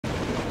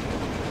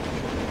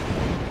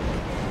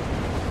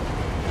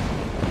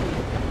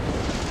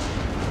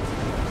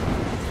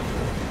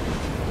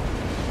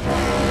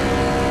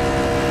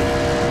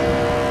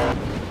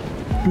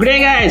Good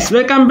day guys,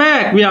 welcome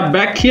back. We are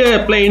back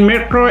here playing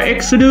Metro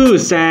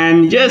Exodus,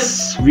 and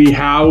yes, we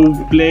have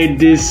played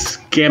this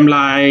game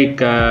like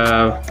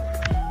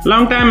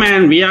long time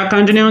and we are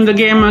continuing the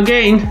game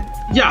again.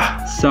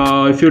 Yeah,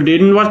 so if you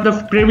didn't watch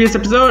the previous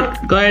episode,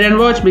 go ahead and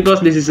watch because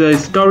this is a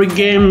historic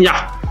game.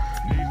 Yeah,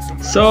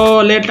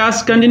 so let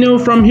us continue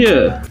from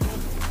here.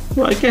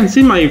 Oh, I can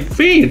see my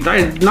feet.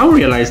 I now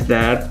realize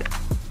that.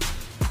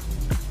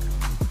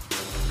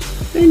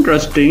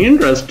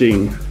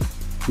 Interesting.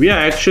 We are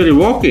actually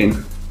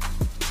walking.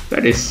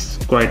 That is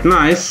quite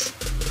nice.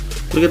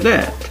 Look at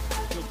that.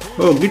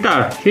 Oh,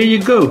 guitar. Here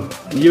you go.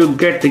 You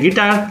get the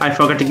guitar. I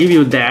forgot to give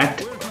you that.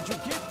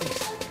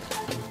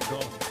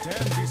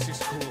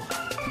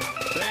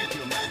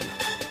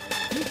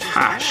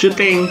 Ha,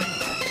 shooting.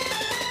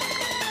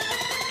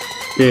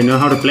 Do you know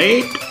how to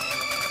play it?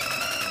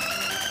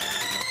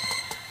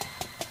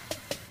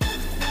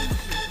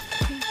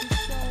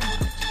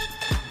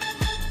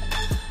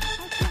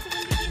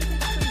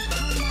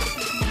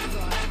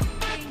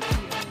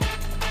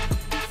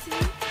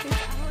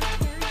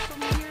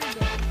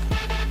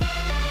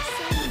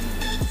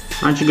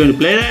 Aren't you going to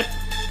play that?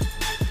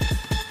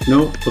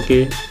 No?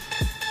 Okay.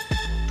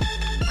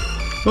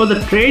 Oh,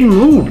 the train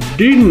moved,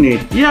 didn't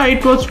it? Yeah,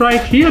 it was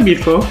right here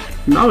before.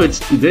 Now it's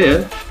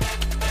there.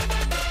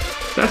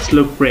 That's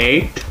look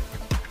great.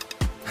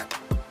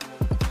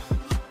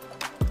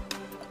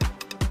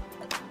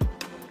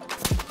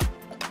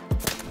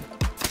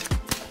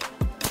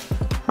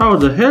 How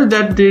the hell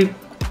that did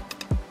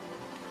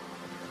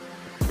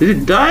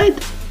it die?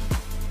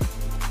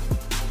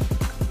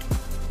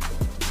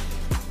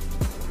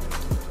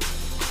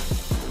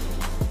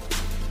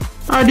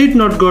 I did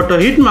not got a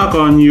hit mark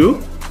on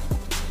you.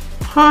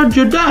 How'd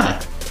you die?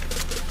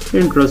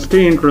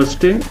 Interesting.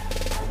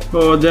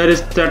 Oh, there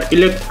is that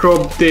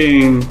electro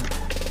thing.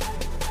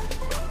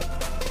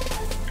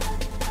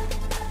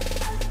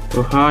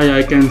 Oh, hi,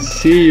 I can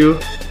see you,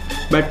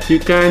 but you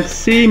can't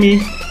see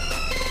me.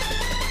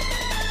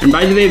 And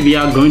by the way, we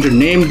are going to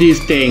name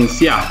these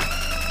things. Yeah,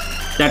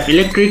 that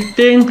electric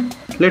thing,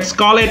 let's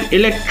call it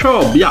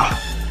electrobe. Yeah,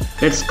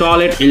 let's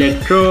call it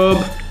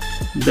electrobe.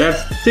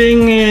 That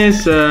thing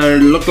is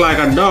look like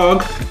a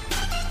dog.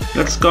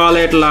 Let's call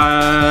it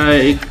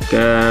like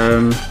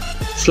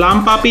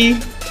slum puppy.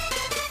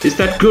 Is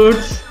that good?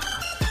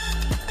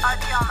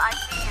 Artyom, I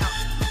see you.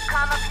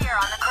 Come up here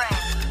on the crane.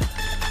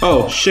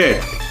 Oh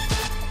shit!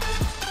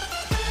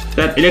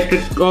 That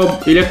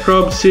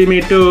electrobe see me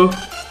too.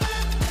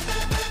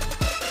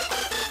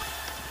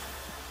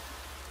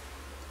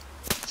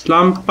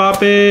 Slum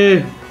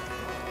puppy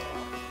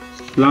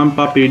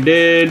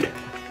dead.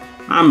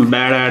 I'm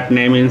bad at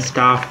naming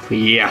stuff.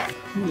 Yeah.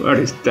 What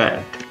is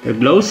that? A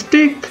glow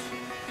stick?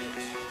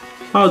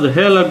 How the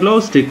hell a glow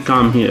stick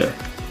come here?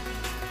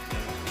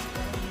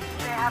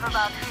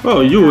 Oh,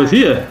 you was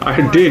here.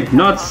 I did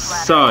not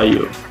saw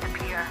you.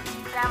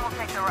 Sam will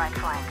take the right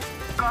flank.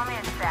 Call me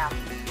at Sam.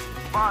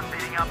 Boss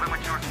beating up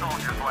immature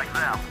soldiers like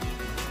them.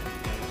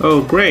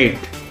 Oh, great.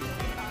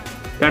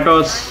 That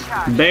was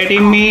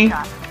baiting me.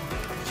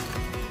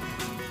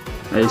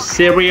 Are you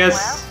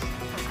serious?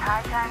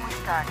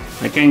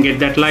 I can't get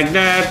that like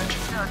that.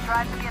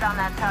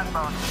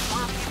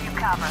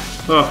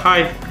 Oh,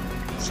 hi.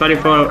 Sorry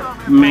for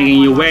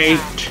making you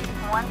wait.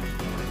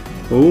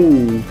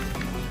 Oh,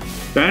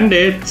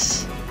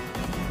 bandits.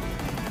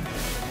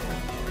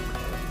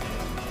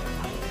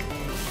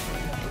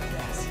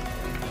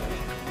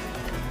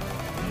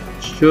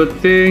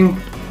 Shooting.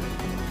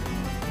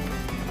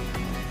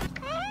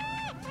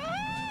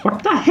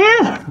 What the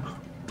hell?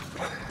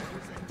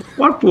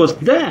 What was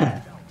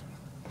that?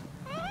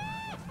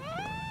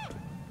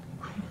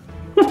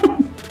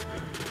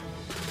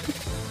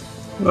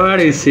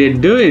 What is he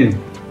doing?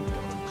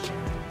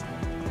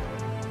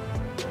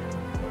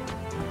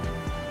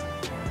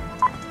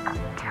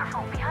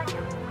 Careful, behind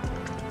you.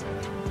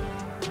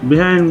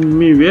 Behind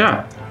me,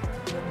 where?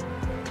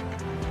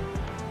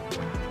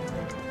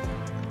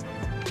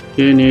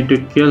 You need to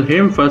kill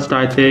him first,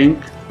 I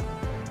think.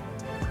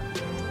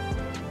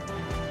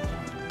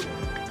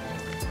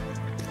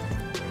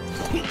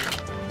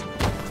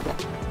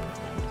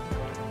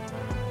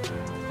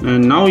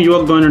 And now you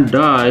are gonna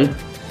die.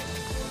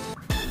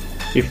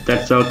 If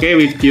that's okay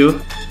with you.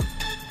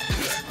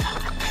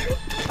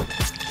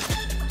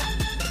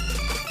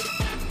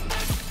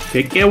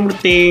 Take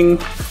everything.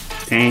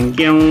 Thank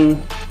you.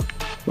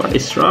 What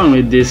is wrong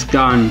with this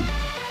gun?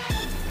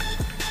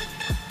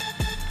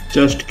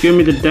 Just give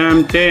me the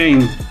damn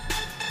thing.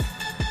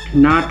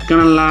 Not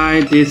gonna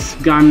lie, this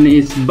gun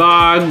is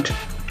bugged.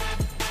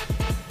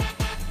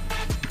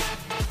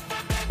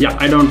 Yeah,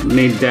 I don't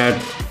need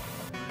that.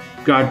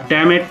 God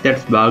damn it,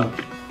 that's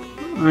bugged.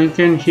 I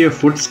can hear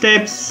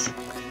footsteps.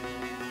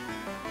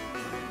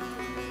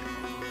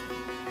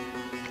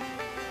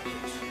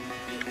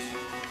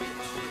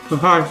 Oh,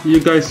 hi, you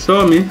guys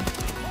saw me.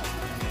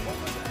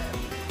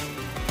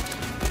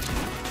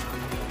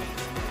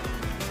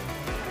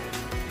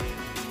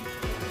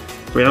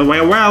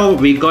 Well,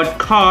 we got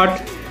caught.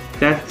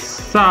 That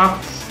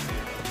sucks.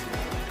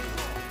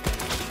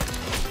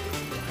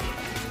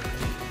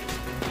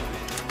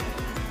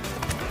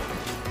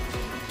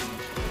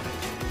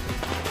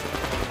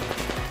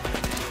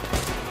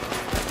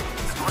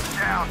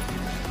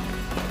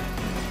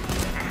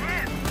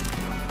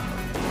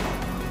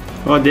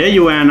 Oh, there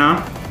you Anna.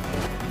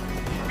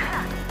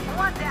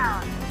 One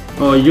down.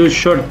 Oh, you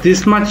shot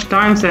this much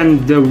times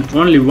and the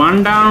only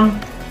one down?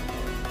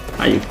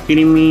 Are you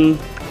kidding me?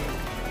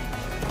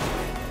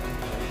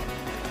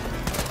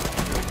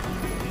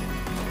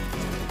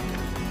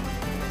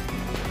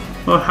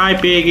 Oh, hi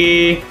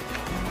Piggy.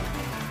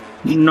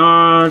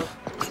 Not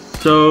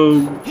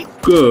so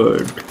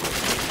good.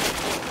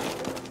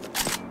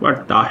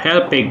 What the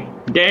hell, pig?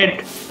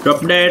 Dead?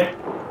 Drop dead?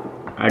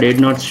 I did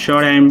not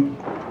shot him.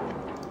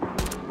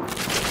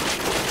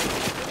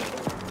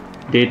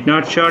 Did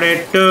not shot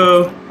it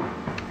too.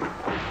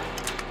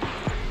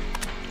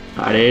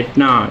 I did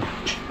not.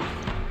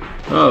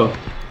 Oh.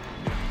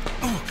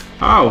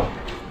 Ow.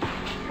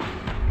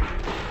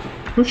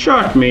 Who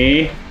shot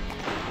me?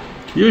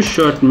 You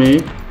shot me.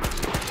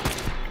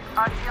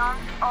 Artyom,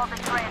 all the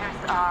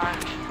traitors are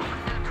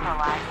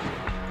neutralized.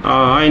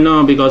 Oh, I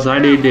know because I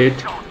did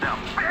it.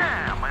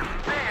 Bam! And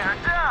they're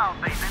down.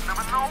 They didn't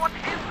even know what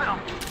hit them.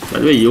 By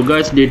the way, you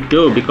guys did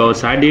too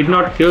because I did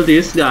not kill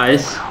these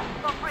guys.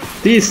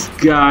 These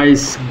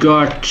guys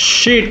got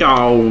shit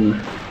on.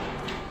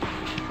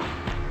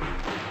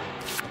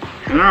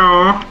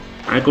 Hello?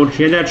 I could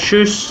hear that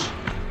shush.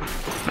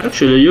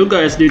 Actually, you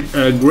guys did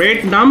a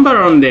great number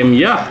on them.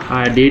 Yeah,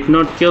 I did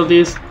not kill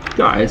these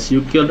guys.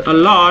 You killed a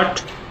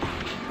lot.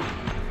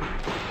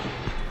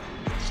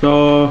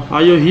 So,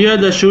 are you here,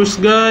 the shoes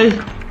guy?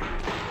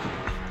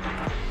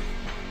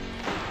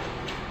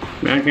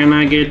 Where can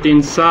I get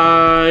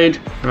inside?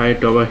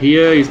 Right over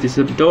here. Is this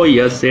a door?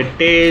 Yes, it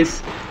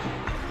is.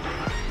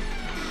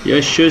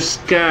 Your shoes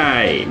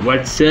guy.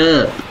 What's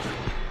up?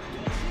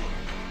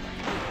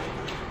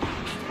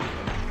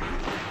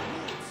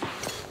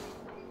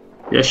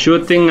 You're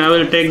shooting, I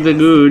will take the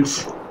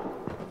goods.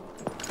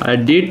 I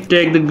did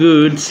take the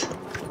goods.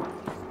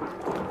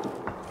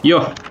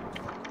 Yo.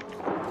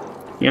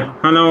 Yeah,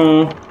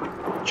 hello.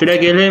 Should I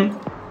kill him?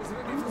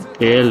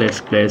 Okay,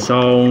 let's play a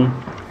song.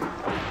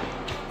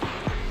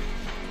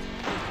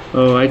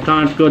 Oh, I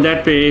can't go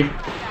that way.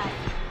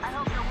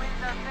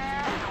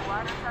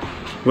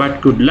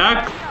 What good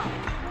luck?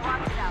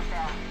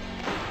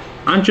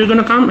 Aren't you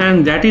gonna come?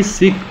 And that is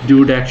sick,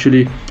 dude.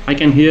 Actually, I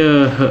can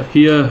hear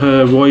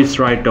her voice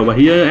right over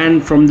here,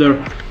 and from the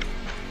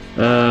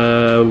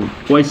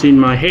voice in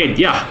my head.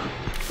 Yeah,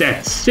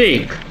 that's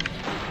sick.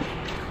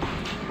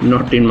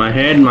 Not in my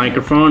head,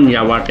 microphone.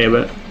 Yeah,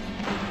 whatever.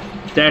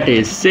 That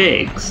is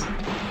sick.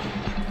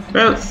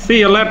 Well, see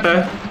you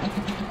later.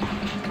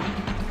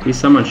 Is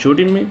someone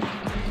shooting me?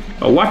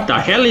 Oh, what the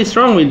hell is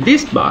wrong with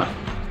this bar?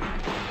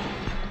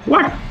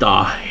 What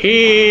the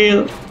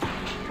hell?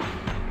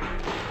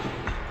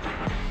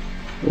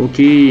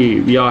 Okay,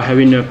 we are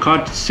having a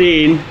cut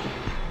scene.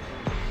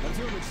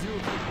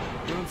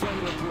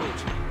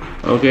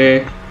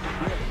 Okay,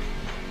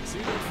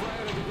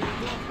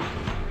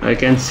 I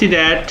can see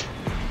that.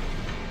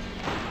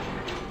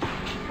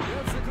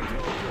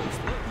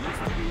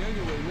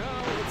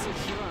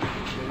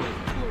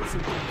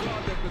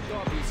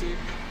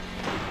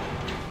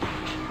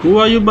 Who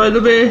are you, by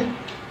the way?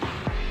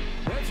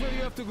 That's where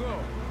you have to go.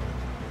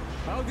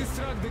 I'll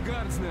distract the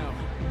guards now.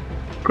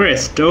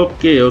 Crest.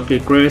 Okay,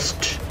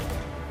 Crest.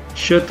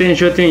 Sure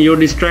thing, you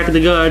distract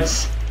the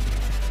guards.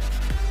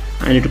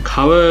 I need to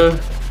cover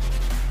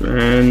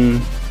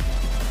and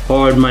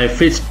hold my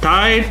fist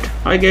tight,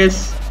 I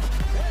guess.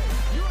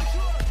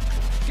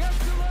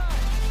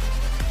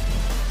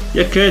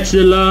 You catch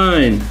the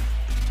line.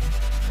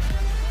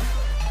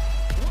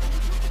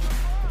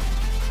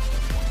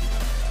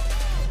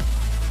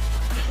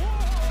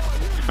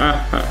 Ha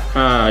ha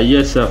ha,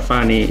 you're so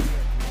funny.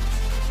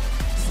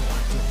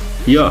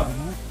 Yo.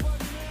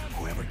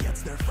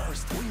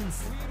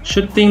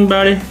 Shooting,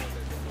 buddy.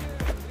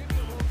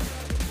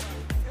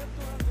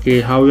 Okay,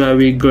 how are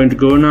we going to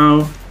go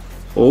now?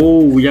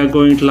 Oh, we are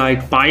going to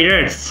like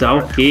pirates.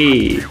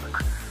 Okay. The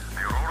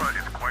Aurora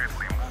is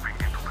quietly moving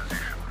into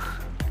position.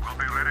 We'll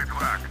be ready to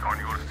act on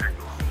your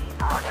signal.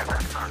 Roger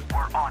that, sir.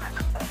 We're on it.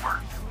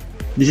 Over.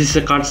 This is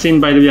a cutscene,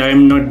 by the way. I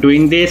am not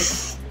doing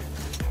this.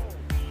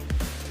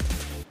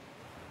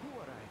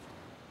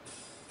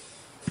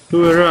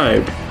 Who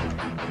arrived?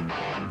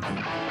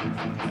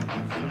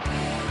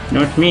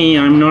 Not me.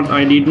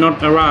 I did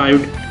not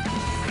arrive.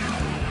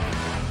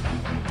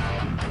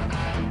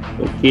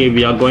 Okay,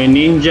 we are going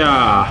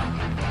ninja.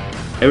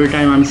 Every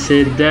time I'm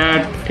said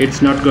that,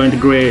 it's not going to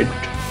great.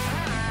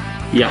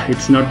 Yeah,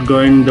 it's not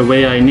going the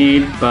way I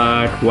need,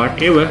 but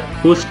whatever.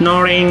 Who's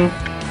snoring?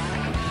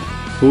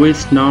 Who is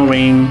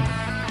snoring?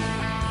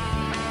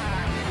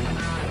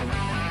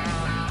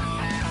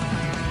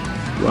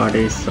 What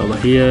is over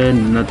here?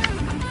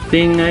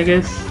 Nothing, I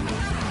guess.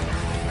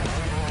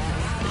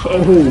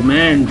 Oh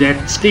man,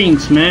 that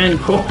stinks, man.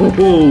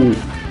 Oh,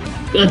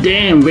 god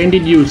damn, when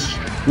did you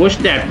watch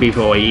that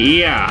before?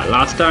 Yeah,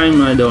 last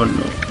time, I don't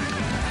know.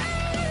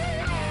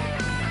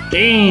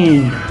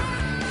 Damn.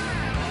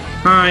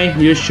 Hi,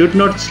 you should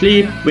not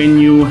sleep when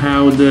you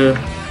have the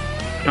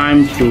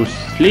time to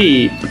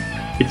sleep.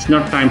 It's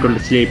not time to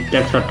sleep,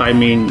 that's what I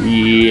mean.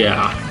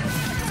 Yeah.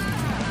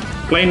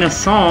 Playing a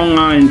song,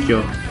 aren't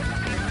you?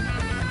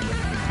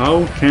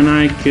 How can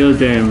I kill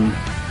them?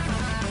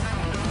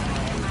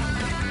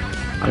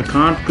 I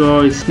can't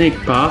go sneak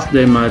past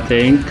them, I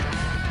think.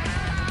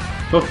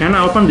 Oh, can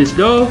I open this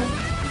door?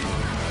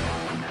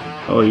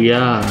 Oh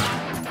yeah.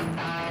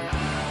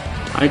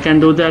 I can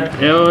do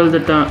that all the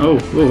time.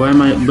 Oh, am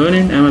I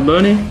burning? Am I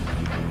burning?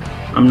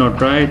 I'm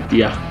not, right?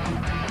 Yeah.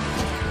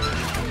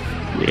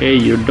 Hey,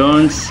 you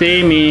don't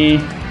see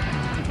me.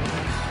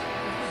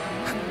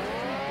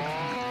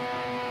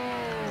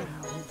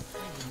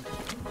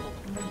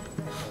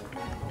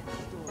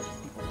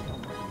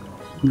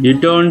 You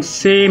don't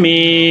see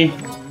me.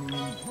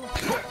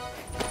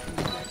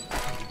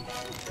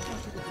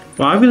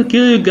 I will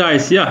kill you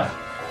guys, yeah.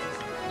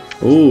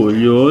 Oh,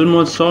 you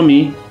almost saw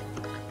me.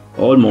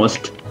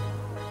 Almost.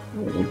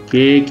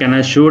 Okay, can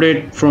I shoot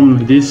it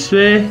from this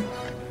way?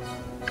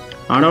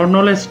 I don't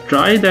know, let's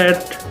try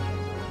that.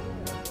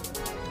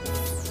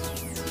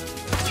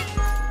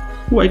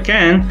 Oh, I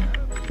can.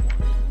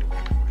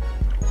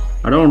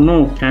 I don't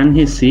know, can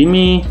he see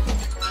me?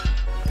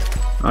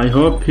 I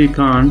hope he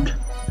can't.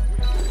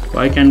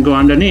 I can go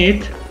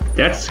underneath.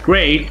 That's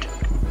great.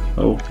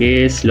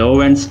 Okay, slow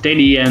and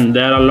steady, and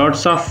there are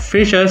lots of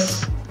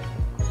fishes.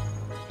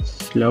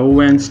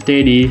 Slow and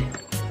steady.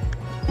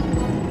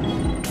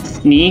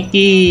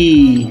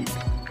 Sneaky.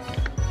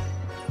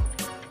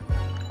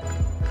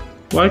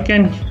 I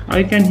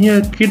can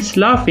hear kids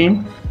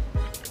laughing.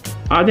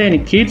 Are there any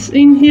kids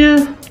in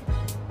here?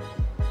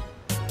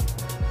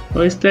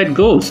 Or is that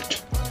ghost?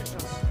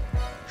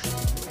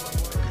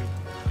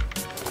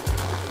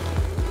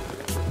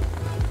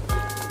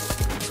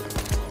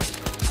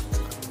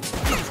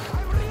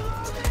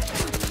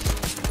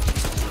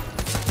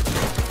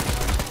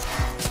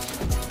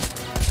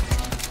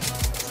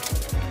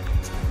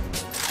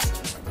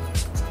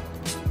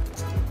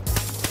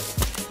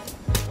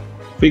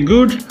 We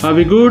good? Are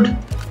we good?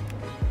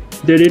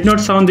 They did not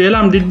sound the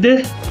alarm, did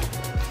they?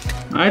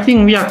 I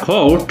think we are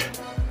caught.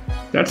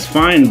 That's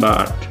fine,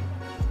 but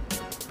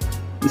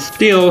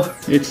still,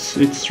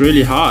 it's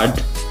really hard.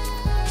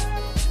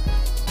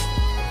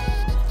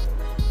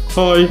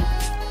 Hi.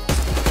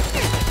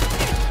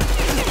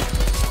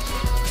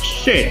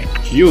 Shit,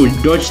 you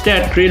dodged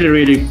that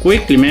really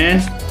quickly,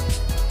 man.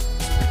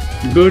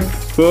 Good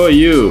for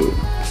you.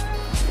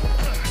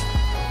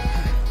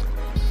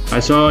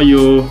 I saw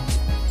you.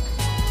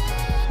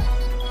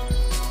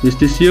 Is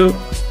this you?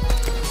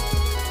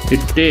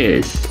 It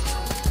is.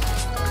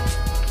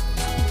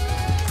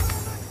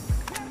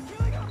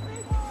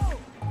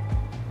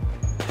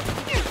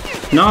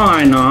 No,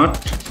 I'm not.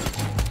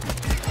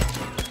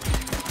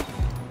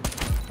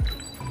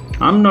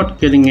 I'm not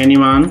killing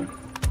anyone.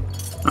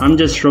 I'm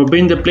just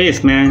robbing the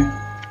place, man.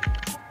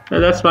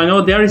 That's why.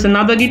 No, there is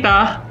another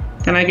guitar.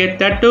 Can I get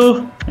that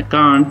too? I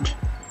can't.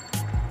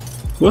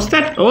 Was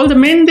that all the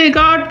men they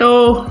got?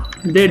 Oh,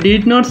 they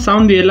did not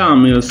sound the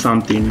alarm or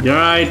something,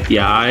 right?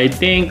 Yeah, I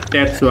think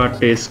that's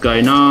what is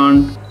going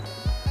on.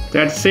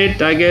 That's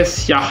it, I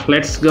guess. Yeah,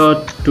 let's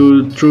go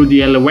through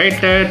the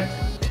elevator.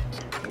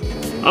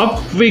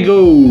 Up we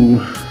go.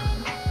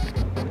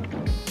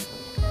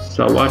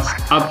 So what's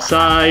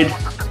upside?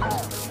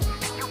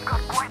 You've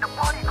got quite a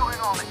party going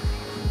on, it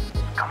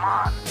seems. Come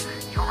on,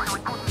 you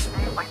really couldn't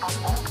stay by those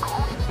old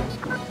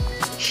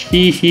ghosts?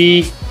 Hee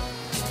hee.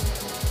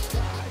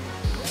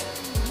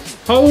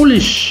 Holy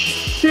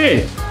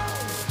shit!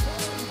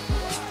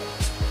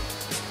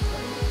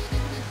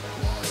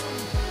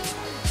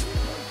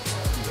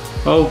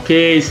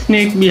 Okay,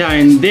 sneak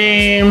behind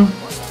them.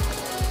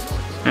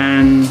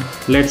 And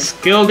let's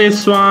kill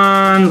this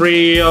one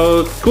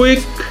real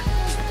quick.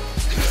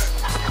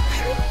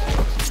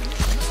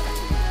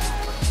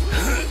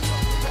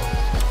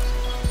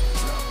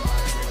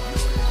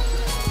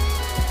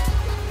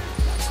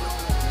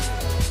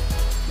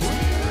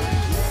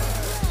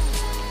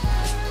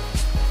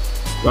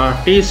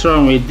 What is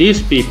wrong with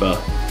these people?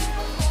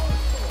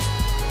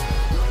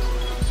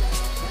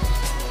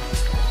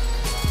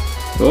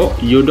 Oh,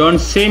 you don't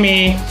see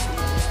me.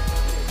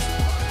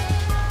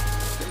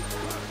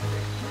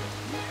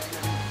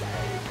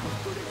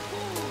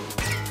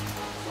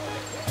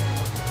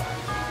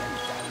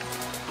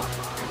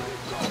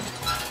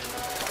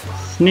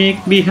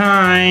 Sneak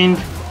behind.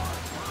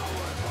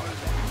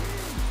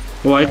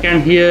 Oh, I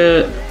can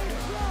hear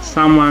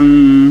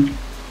someone.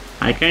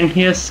 I can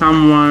hear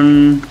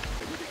someone.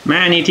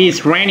 Man, it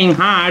is raining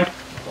hard.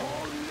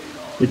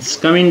 It's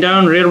coming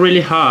down really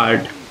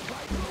hard.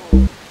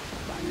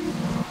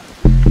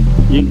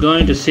 You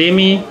going to see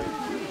me?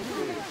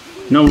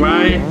 No,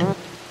 right?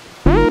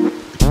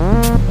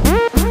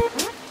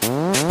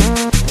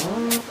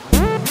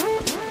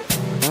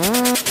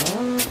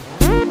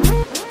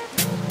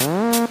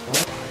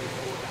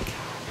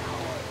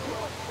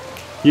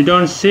 You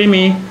don't see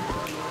me?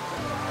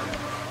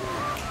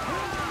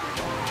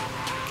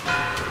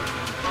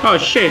 Oh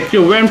shit,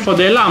 you went for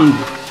the alarm.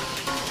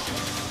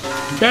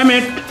 Damn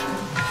it.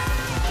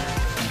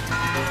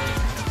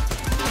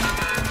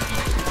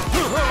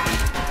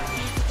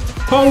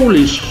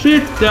 Holy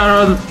shit, there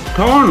are a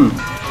ton.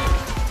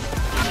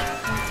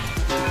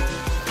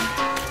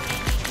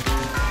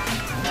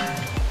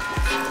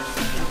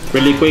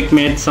 Really quick,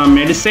 made some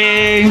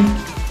medicine.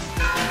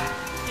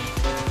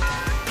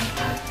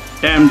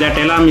 Damn, that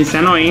alarm is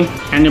annoying.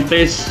 Can you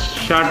please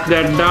shut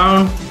that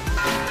down?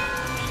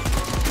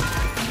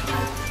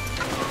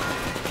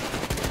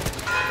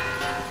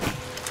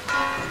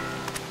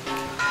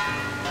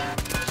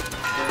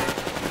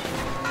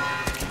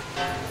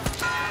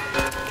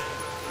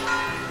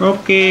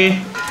 Okay.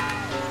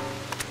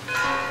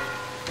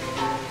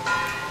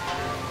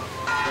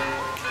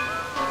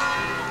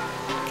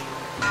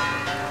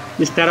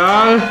 Is that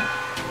all?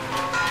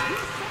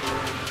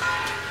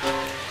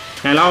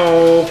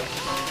 Hello.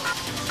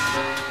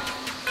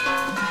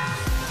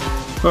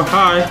 Oh,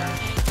 hi.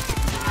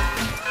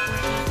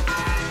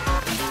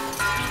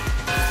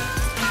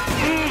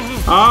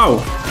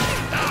 Oh.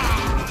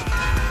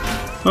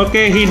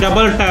 Okay, he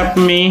double tapped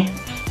me.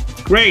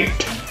 Great.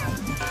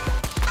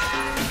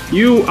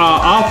 You are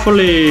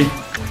awfully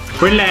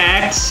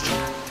relaxed.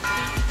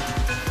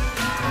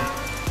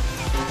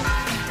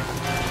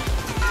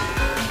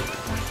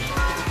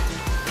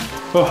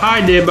 Oh,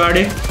 hi there,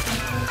 buddy.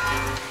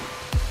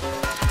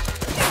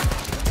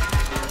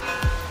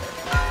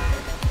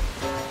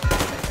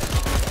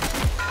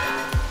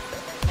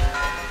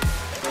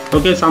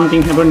 Okay,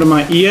 something happened to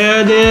my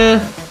ear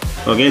there.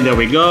 Okay, there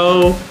we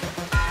go.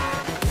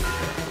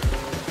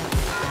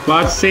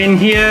 What's in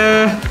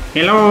here?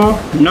 Hello?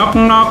 Knock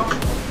knock.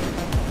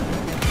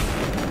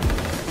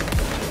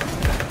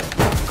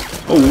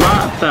 Oh,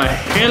 what the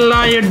hell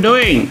are you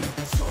doing?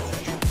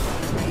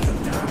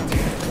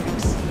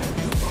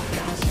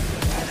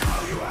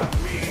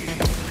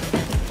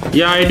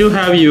 Yeah, I do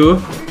have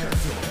you.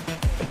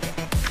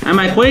 Am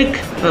I quick?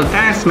 Oh,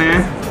 thanks,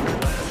 man.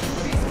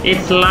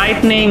 It's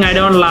lightning, I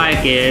don't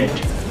like it.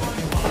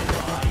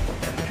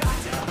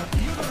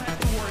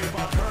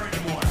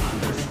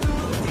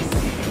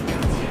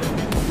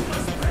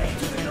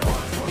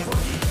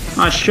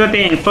 Oh,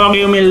 shooting.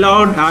 Forgive me,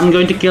 Lord. I'm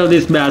going to kill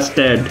this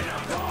bastard.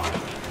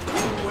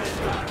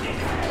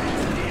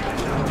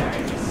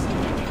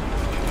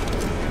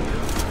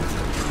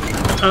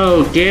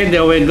 Okay,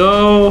 there we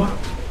go.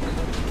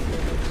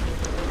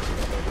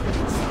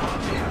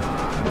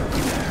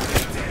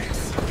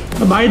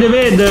 By the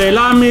way, the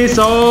alarm is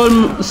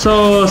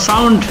also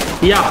sound.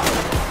 Yeah,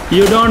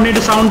 you don't need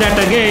to sound that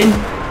again.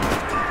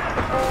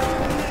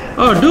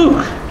 Oh,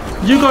 Duke,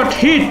 you got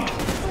hit.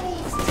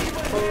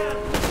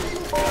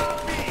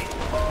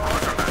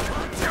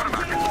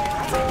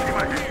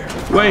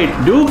 Wait,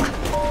 Duke?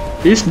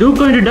 Is Duke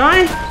going to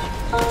die?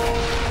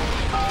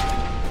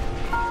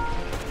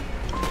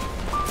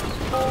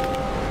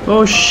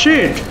 Oh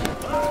shit.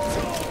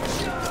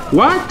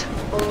 What?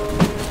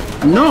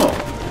 No.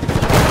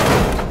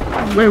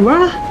 Wait,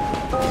 what?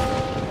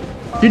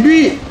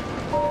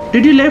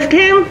 Did you left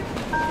him?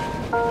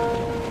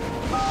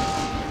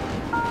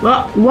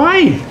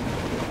 Why?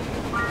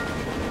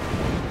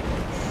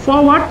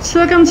 For what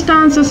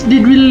circumstances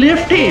did we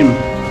left him?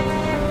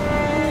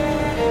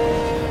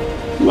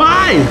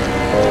 Why?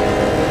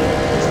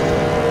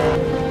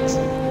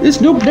 Is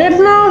Duke dead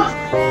now?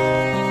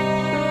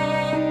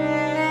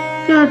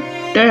 God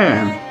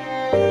damn.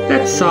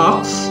 That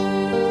sucks.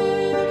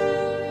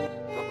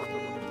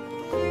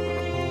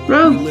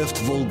 Well, we left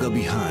Volga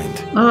behind.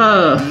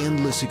 The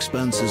endless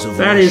expanses of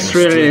that Russia is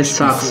really stretched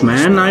sucks, before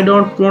us man. now. I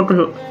don't want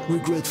to.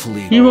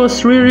 Regretfully, He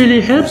was really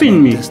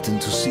helping me.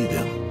 destined to see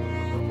them.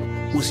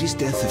 Was his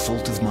death a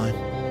fault of mine?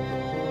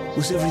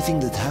 Was everything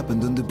that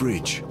happened on the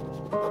bridge?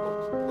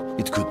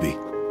 It could be.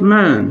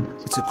 Man,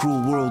 It's a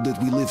cruel world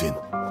that we live in,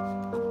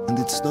 and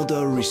it's not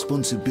our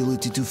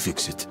responsibility to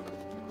fix it.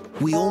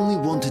 We only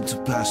wanted to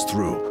pass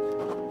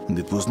through, and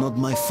it was not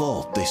my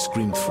fault they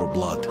screamed for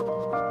blood.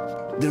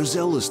 Their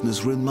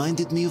zealousness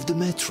reminded me of the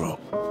metro,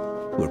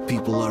 where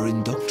people are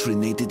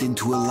indoctrinated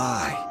into a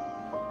lie,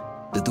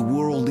 that the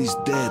world is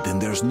dead and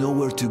there's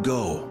nowhere to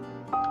go.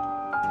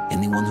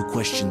 Anyone who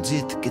questions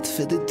it gets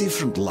fed a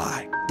different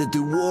lie, that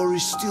the war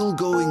is still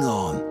going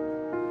on.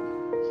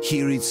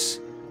 Here it's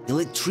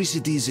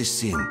electricity is a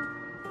sin.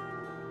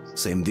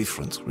 Same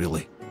difference,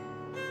 really.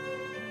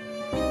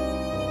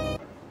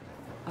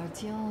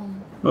 Artyom,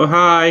 oh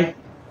hi.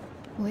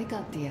 wake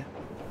up, dear.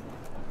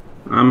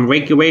 I'm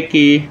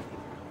wakey.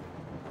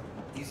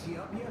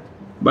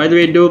 By the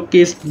way, Duke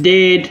is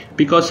dead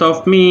because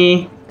of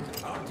me.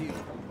 Artyom,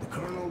 the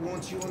colonel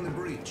wants you on the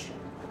bridge.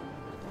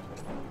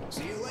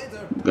 See you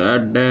later.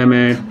 God damn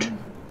it.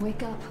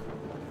 Wake up.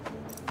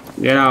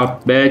 Get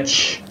off,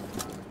 bitch.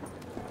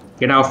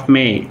 Get off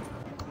me.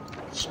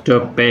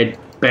 Stupid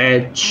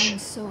bitch. I'm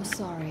so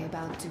sorry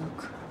about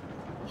Duke.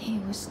 He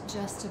was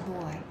just a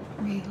boy,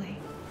 really.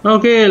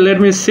 Okay,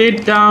 let me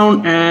sit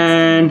down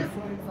and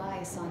For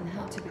advice on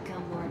how to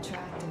become more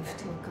attractive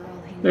to a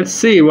girl he let's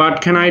see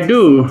what can I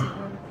do.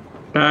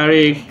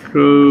 Tariq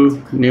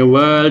through New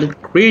World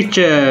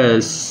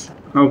creatures.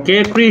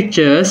 Okay,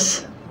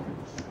 creatures.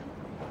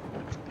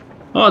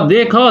 Oh,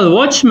 they call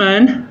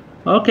Watchmen.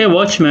 Okay,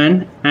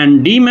 Watchmen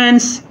and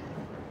demons.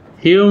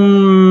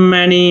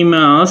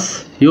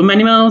 Humanimals.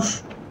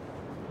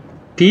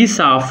 These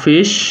are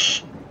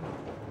fish.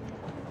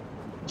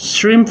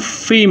 Shrimp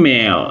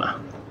female.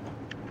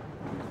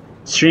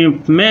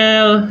 Shrimp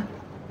male.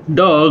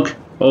 Dog.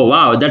 Oh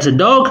wow, that's a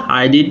dog?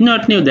 I did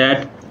not know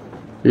that.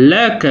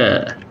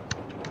 Lurker.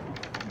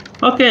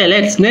 Okay,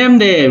 let's name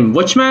them.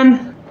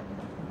 Watchman.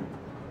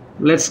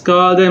 Let's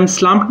call them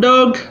Slump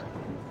Dog.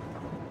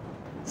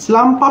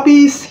 Slump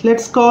Puppies.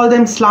 Let's call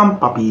them Slump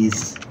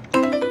Puppies.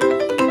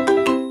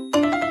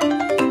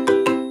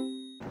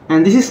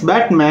 And this is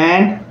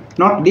Batman.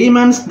 Not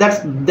demons,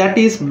 that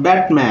is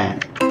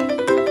Batman.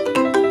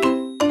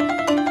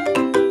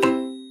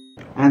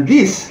 And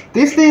this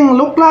thing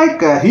look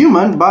like a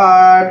human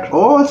but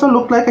also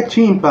look like a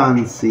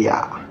chimpanzee.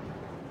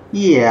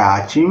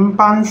 Yeah,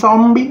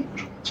 chimpanzee.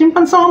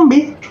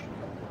 Chimpanzee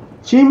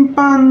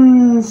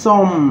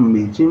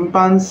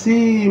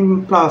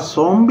plus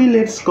zombie,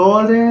 let's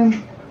call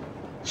them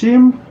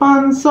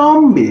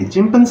chimpanzee.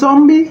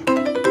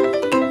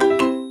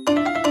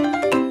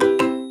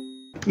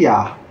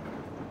 Yeah,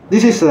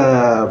 this is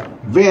a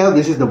whale.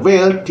 This is the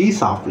whale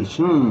T-Sar fish.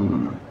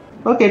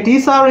 Okay,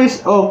 T-Sar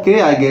is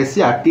okay, I guess.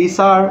 Yeah,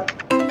 T-Sar.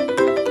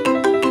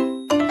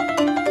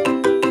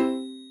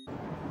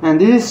 And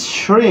this is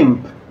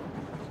shrimp.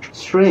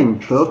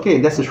 Okay,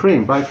 that's a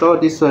shrimp. I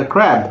thought it's a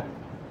crab.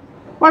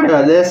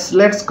 Whatever.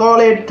 Let's call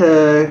it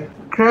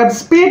crab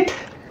spit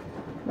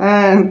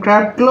and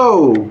crab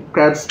claw.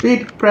 Crab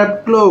spit,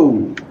 crab claw.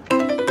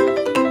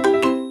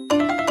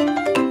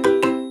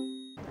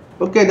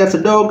 Okay, that's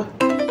a dog.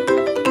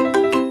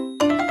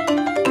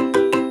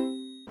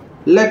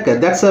 Look,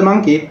 that's a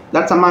monkey.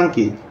 That's a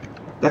monkey.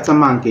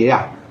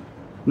 Yeah.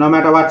 No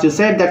matter what you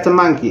said, that's a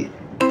monkey.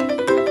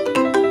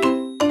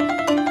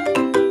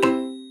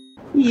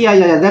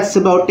 Yeah, that's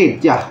about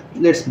it. Yeah,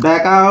 let's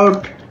back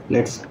out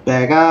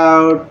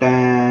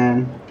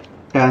and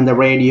turn the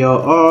radio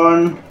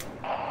on.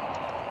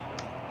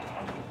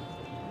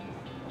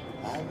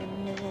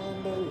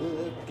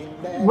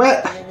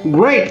 Well,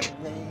 great.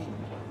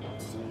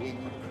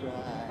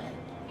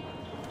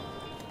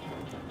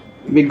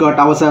 We got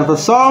ourselves a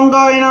song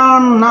going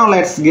on. Now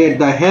let's get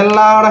the hell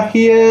out of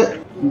here.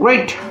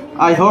 Great.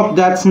 I hope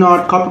that's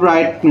not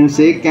copyright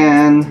music.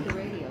 And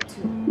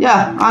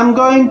yeah, I'm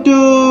going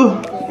to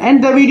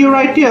end the video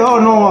right here. Oh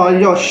no,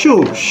 yo,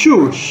 shoo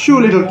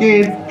little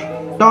kid.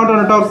 Don't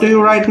want to talk to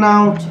you right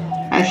now.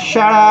 And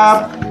shut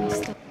up.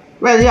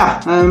 Well,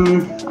 yeah,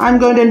 I'm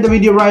going to end the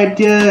video right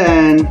here.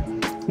 And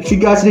if you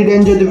guys did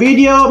enjoy the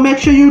video, make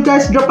sure you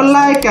guys drop a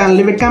like and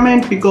leave a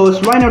comment, because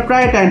why not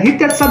try it and hit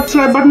that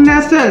subscribe button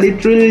as well.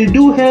 It really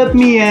do help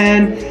me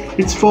and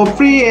it's for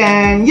free.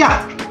 And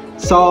yeah,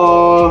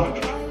 so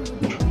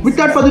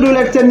without further ado,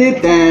 let's end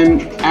it.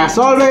 And as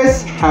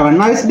always, have a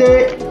nice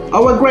day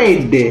or a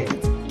great day.